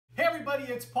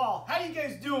everybody, it's Paul. How you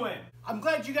guys doing? I'm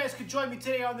glad you guys could join me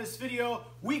today on this video.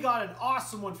 We got an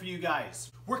awesome one for you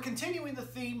guys. We're continuing the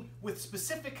theme with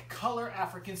specific color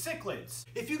African cichlids.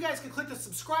 If you guys can click the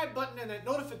subscribe button and that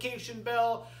notification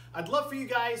bell, I'd love for you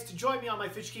guys to join me on my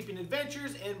fish keeping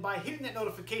adventures, and by hitting that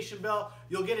notification bell,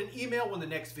 you'll get an email when the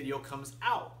next video comes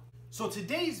out. So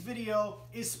today's video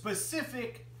is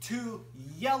specific to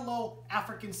yellow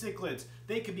African cichlids.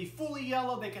 They can be fully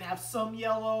yellow, they can have some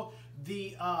yellow.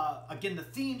 Again, the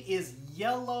theme is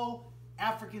yellow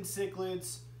African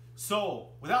cichlids. So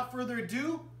without further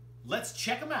ado, let's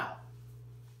check them out.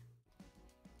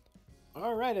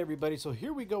 All right, everybody, so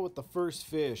here we go with the first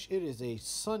fish. It is a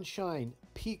sunshine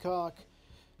peacock.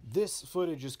 This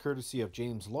footage is courtesy of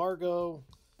James Largo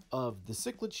of the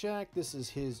Cichlid Shack. This is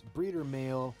his breeder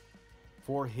male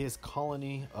for his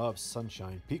colony of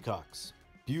sunshine peacocks.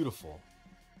 Beautiful.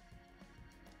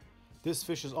 This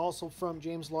fish is also from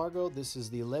James Largo. This is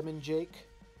the lemon jake.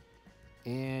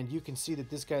 And you can see that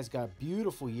this guy's got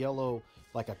beautiful yellow,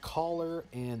 like a collar,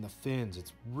 and the fins.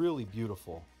 It's really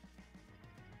beautiful.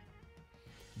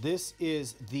 This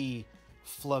is the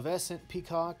Flavescent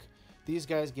peacock. These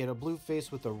guys get a blue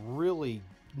face with a really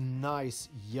nice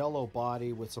yellow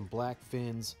body with some black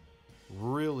fins.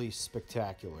 Really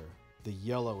spectacular. The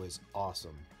yellow is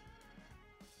awesome.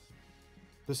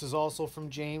 This is also from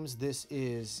James. This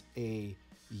is a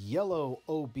yellow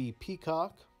OB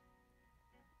peacock.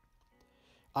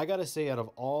 I gotta say, out of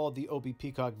all the OB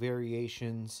peacock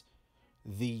variations,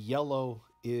 the yellow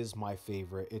is my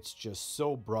favorite. It's just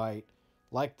so bright,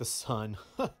 like the sun.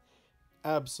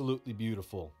 Absolutely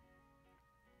beautiful.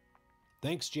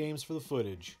 Thanks, James, for the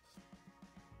footage.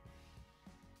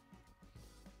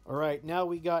 All right, now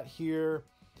we got here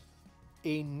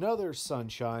another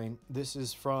sunshine. This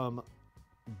is from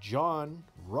John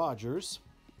Rogers,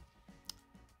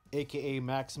 aka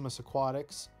Maximus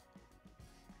Aquatics.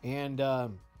 And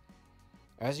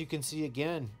as you can see,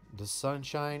 again, the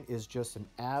sunshine is just an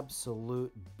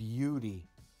absolute beauty.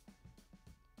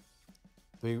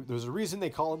 There's a reason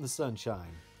they call him the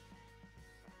sunshine.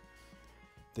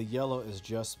 The yellow is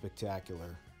just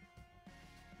spectacular.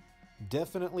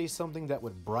 Definitely something that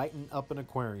would brighten up an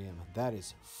aquarium. That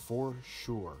is for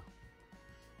sure.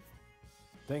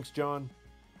 Thanks, John.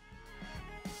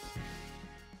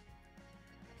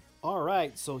 All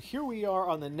right, so here we are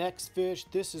on the next fish.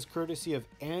 This is courtesy of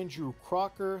Andrew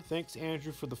Crocker. Thanks,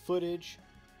 Andrew, for the footage.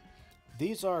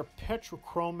 These are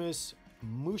Petrochromis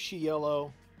Moshi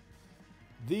yellow.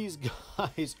 These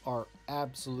guys are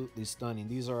absolutely stunning.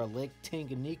 These are a Lake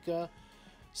Tanganyika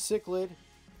Cichlid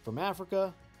from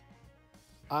Africa.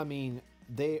 I mean,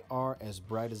 they are as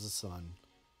bright as the sun.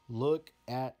 Look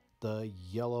at the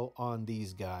yellow on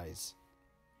these guys.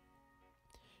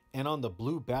 And on the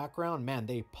blue background, man,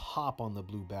 they pop on the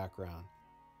blue background.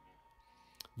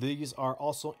 These are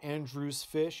also Andrew's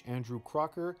fish, Andrew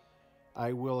Crocker.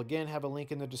 I will again have a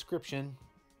link in the description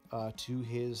to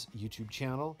his YouTube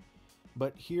channel.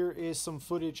 But here is some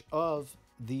footage of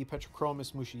the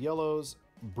Petrochromis Moshi yellows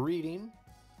breeding.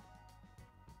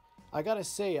 I gotta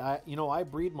say, I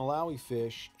breed Malawi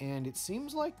fish, and it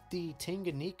seems like the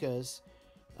Tanganyikas,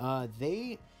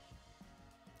 they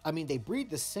breed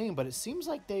the same, but it seems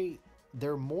like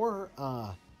they're more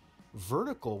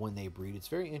vertical when they breed. It's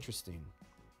very interesting.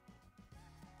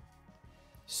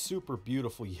 Super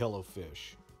beautiful yellow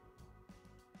fish.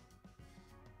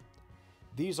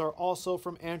 These are also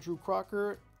from Andrew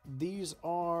Crocker. These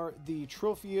are the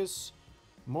Tropheus,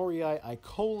 Moorii,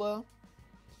 Ikola.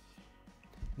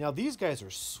 Now these guys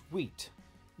are sweet.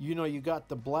 You know, you got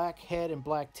the black head and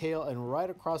black tail, and right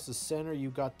across the center you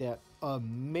got that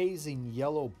amazing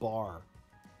yellow bar.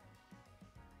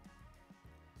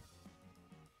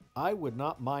 I would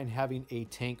not mind having a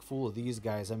tank full of these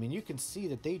guys. I mean, you can see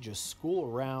that they just school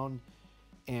around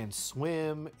and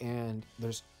swim, and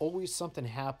there's always something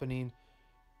happening.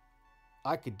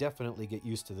 I could definitely get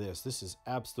used to this. This is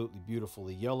absolutely beautiful.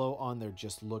 The yellow on there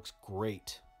just looks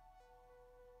great.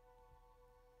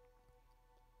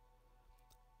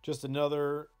 Just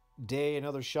another day,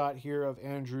 another shot here of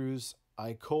Andrew's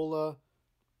Ikola.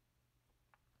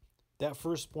 That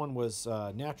first one was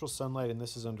natural sunlight, and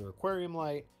this is under aquarium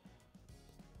light.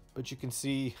 But you can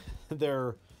see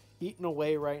they're eating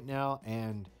away right now,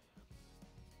 and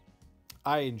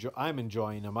I'm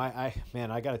enjoying them.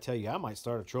 Man, I got to tell you, I might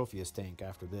start a Tropheus tank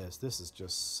after this. This is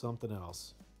just something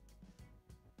else.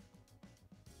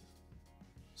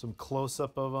 Some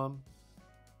close-up of them.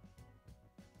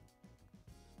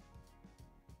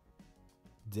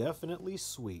 Definitely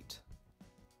sweet.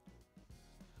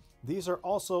 These are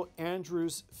also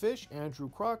Andrew's fish, Andrew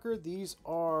Crocker. These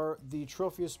are the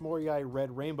Tropheus Moorii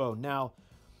Red Rainbow. Now,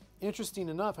 Interesting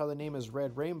enough how the name is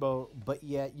red rainbow, but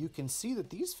yet you can see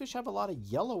that these fish have a lot of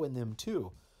yellow in them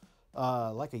too.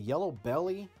 Like a yellow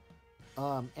belly,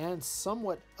 and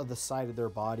somewhat of the side of their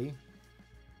body.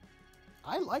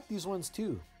 I like these ones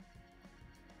too.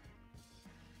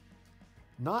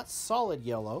 Not solid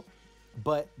yellow,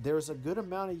 but there's a good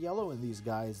amount of yellow in these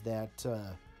guys that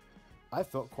I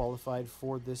felt qualified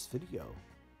for this video.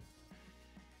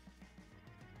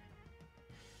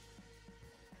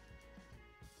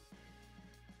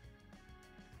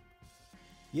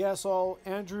 Yeah, so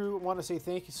Andrew, want to say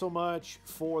thank you so much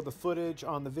for the footage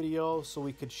on the video so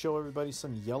we could show everybody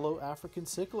some yellow African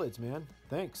cichlids, man.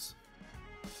 Thanks.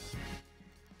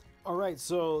 All right,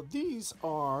 so these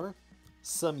are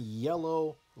some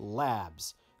yellow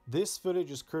labs. This footage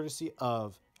is courtesy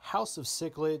of House of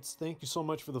Cichlids. Thank you so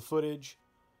much for the footage.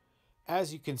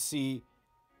 As you can see,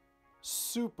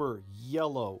 super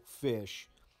yellow fish.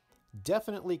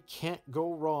 Definitely can't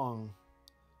go wrong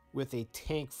with a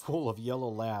tank full of yellow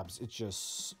labs. It's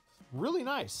just really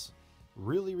nice.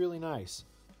 Really, really nice.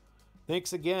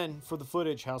 Thanks again for the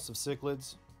footage, House of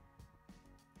Cichlids.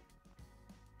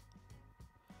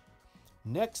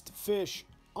 Next fish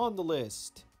on the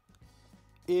list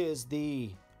is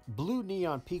the blue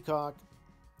neon peacock.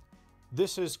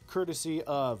 This is courtesy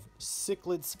of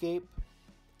Cichlidscape.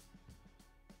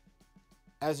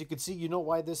 As you can see, you know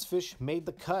why this fish made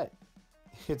the cut.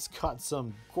 It's got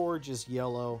some gorgeous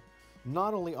yellow,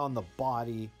 not only on the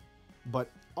body, but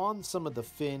on some of the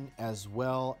fin as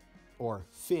well, or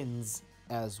fins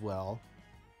as well.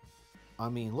 I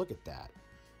mean, look at that.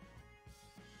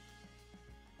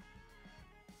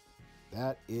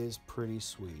 That is pretty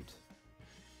sweet.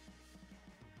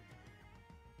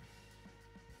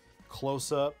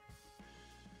 Close up.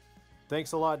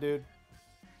 Thanks a lot, dude.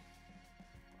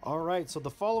 All right, so the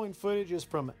following footage is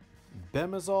from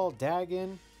Bemazal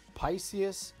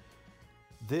Pisceus.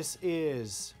 This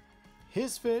is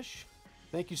his fish.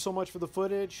 Thank you so much for the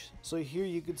footage. So here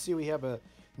you can see we have a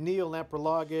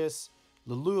Neolamprologus,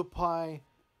 Luluapi,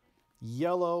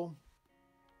 yellow.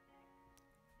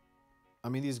 I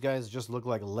mean, these guys just look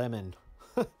like lemon.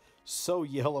 So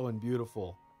yellow and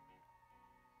beautiful.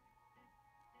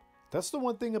 That's the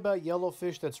one thing about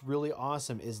yellowfish that's really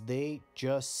awesome, is they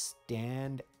just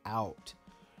stand out.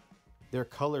 Their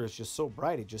color is just so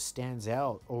bright, it just stands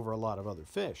out over a lot of other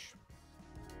fish.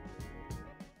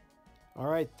 All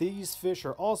right, these fish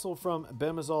are also from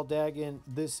Bemazal.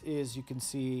 This is, you can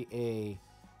see, a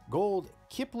gold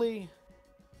Kipli.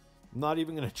 I'm not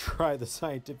even going to try the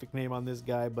scientific name on this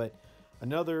guy, but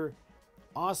another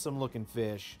awesome looking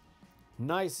fish.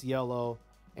 Nice yellow.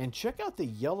 And check out the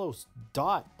yellow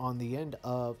dot on the end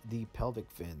of the pelvic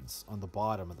fins on the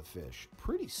bottom of the fish.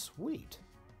 Pretty sweet.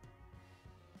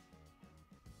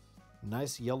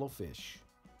 Nice yellow fish.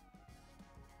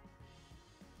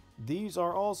 These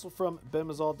are also from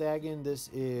Bemazal. This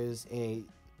is a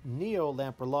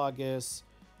Neolamprologus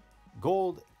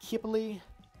gold Kipli.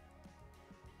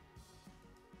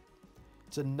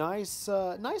 It's a nice,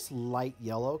 nice light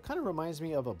yellow. Kind of reminds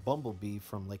me of a bumblebee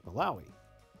from Lake Malawi.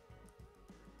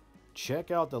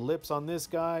 Check out the lips on this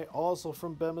guy, also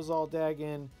from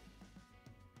Bemazal.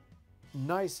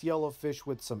 Nice yellow fish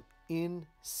with some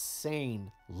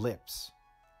insane lips.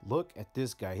 Look at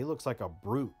this guy. He looks like a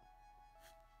brute.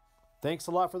 Thanks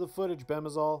a lot for the footage,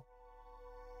 Bemazal.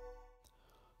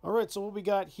 All right, so what we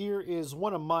got here is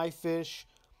one of my fish.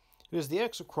 It is the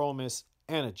Exochromis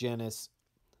anagenus.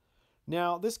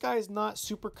 Now, this guy is not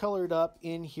super colored up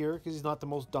in here because he's not the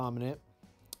most dominant,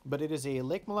 but it is a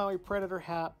Lake Malawi predator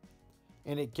hap,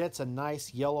 and it gets a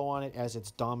nice yellow on it as it's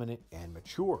dominant and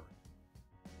mature.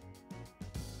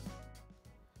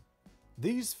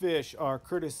 These fish are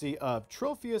courtesy of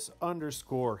Tropheus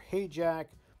 _ Hey Jack.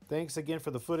 Thanks again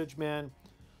for the footage, man.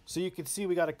 So you can see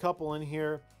we got a couple in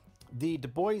here. The Du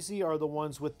Bois are the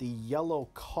ones with the yellow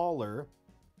collar,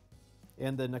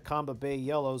 and the Nakamba Bay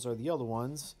yellows are the other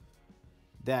ones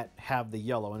that have the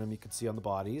yellow in them, you can see on the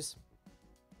bodies.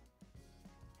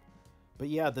 But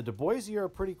yeah, the Du Bois are a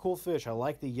pretty cool fish. I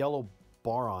like the yellow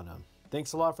bar on them.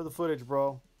 Thanks a lot for the footage,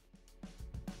 bro.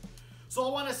 So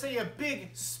I want to say a big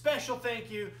special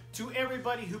thank you to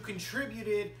everybody who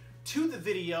contributed to the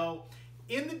video.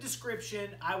 In the description,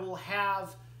 I will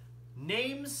have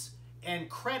names and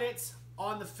credits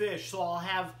on the fish. So I'll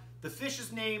have the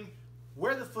fish's name,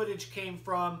 where the footage came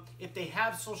from. If they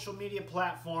have social media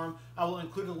platform, I will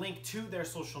include a link to their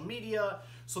social media.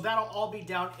 So that'll all be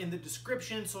down in the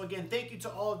description. So again, thank you to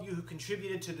all of you who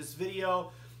contributed to this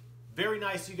video. Very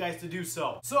nice of you guys to do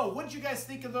so. So what did you guys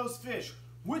think of those fish?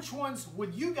 Which ones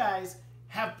would you guys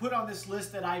have put on this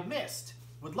list that I missed?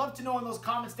 Would love to know in those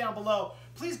comments down below.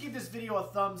 Please give this video a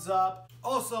thumbs up.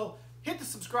 Also, hit the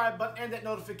subscribe button and that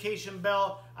notification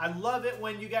bell. I love it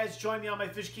when you guys join me on my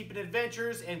fish keeping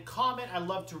adventures and comment. I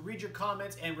love to read your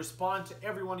comments and respond to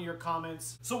every one of your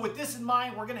comments. So with this in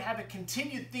mind, we're gonna have a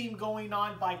continued theme going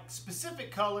on by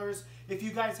specific colors. If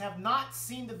you guys have not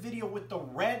seen the video with the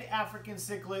red African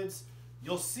cichlids,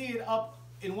 you'll see it up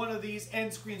in one of these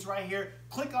end screens right here.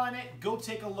 Click on it, go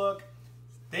take a look.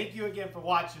 Thank you again for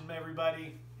watching,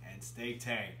 everybody, and stay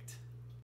tanked.